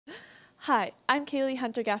Hi, I'm Kayleigh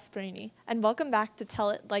Hunter-Gasperini, and welcome back to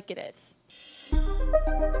Tell It Like It Is.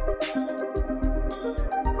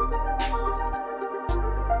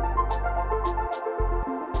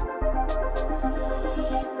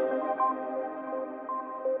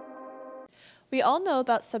 We all know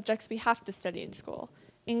about subjects we have to study in school: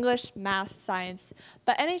 English, math, science,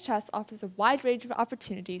 but NHS offers a wide range of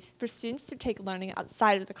opportunities for students to take learning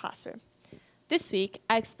outside of the classroom. This week,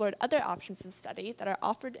 I explored other options of study that are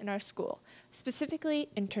offered in our school, specifically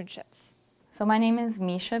internships. So my name is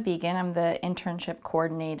Misha Began. I'm the internship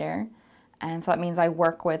coordinator, and so that means I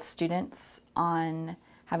work with students on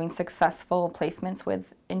having successful placements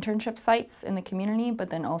with internship sites in the community, but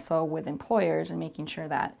then also with employers and making sure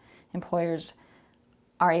that employers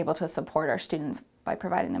are able to support our students by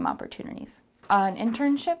providing them opportunities. An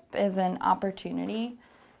internship is an opportunity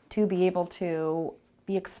to be able to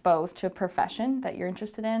be exposed to a profession that you're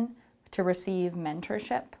interested in, to receive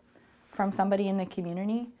mentorship from somebody in the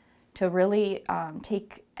community, to really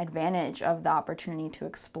take advantage of the opportunity to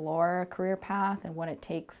explore a career path and what it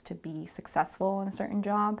takes to be successful in a certain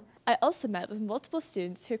job. I also met with multiple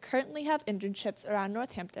students who currently have internships around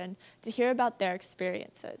Northampton to hear about their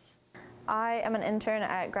experiences. I am an intern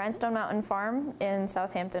at Grindstone Mountain Farm in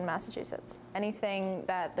Southampton, Massachusetts. Anything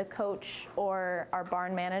that the coach or our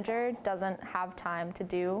barn manager doesn't have time to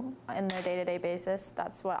do in their day-to-day basis,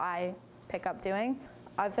 that's what I pick up doing.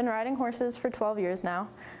 I've been riding horses for 12 years now.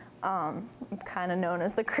 I'm kind of known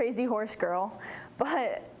as the crazy horse girl,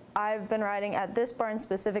 but I've been riding at this barn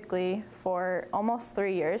specifically for almost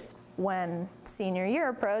 3 years. When senior year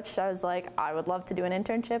approached, I was like, I would love to do an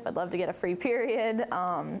internship. I'd love to get a free period.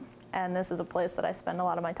 And this is a place that I spend a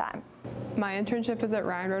lot of my time. My internship is at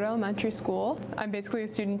Ryan Road Elementary School. I'm basically a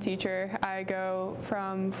student teacher. I go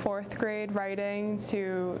from 4th grade writing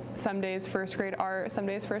to some days 1st grade art, some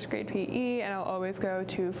days 1st grade PE, and I'll always go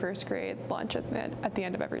to 1st grade lunch at the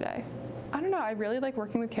end of every day. I don't know, I really like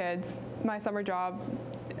working with kids. My summer job,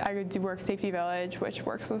 I do work Safety Village, which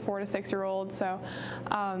works with 4 to 6-year-olds, so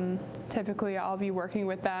typically I'll be working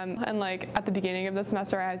with them. And like at the beginning of the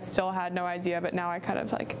semester, I still had no idea, but now I kind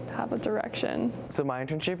of like have a direction. So my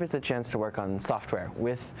internship is a chance to work on software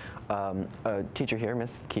with a teacher here,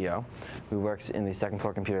 Miss Keo, who works in the 2nd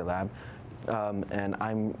floor computer lab. And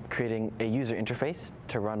I'm creating a user interface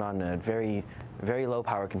to run on a very low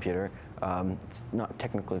power computer. It's not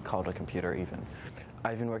technically called a computer even.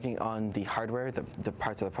 I've been working on the hardware, the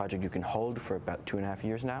parts of the project you can hold, for about 2.5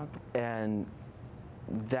 years now. And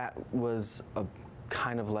that was a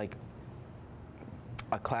kind of like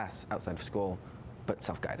a class outside of school, but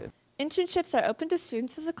self-guided. Internships are open to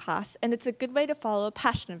students as a class, and it's a good way to follow a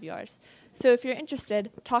passion of yours. So if you're interested,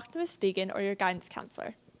 talk to Ms. Began or your guidance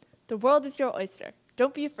counselor. The world is your oyster.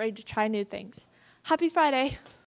 Don't be afraid to try new things. Happy Friday!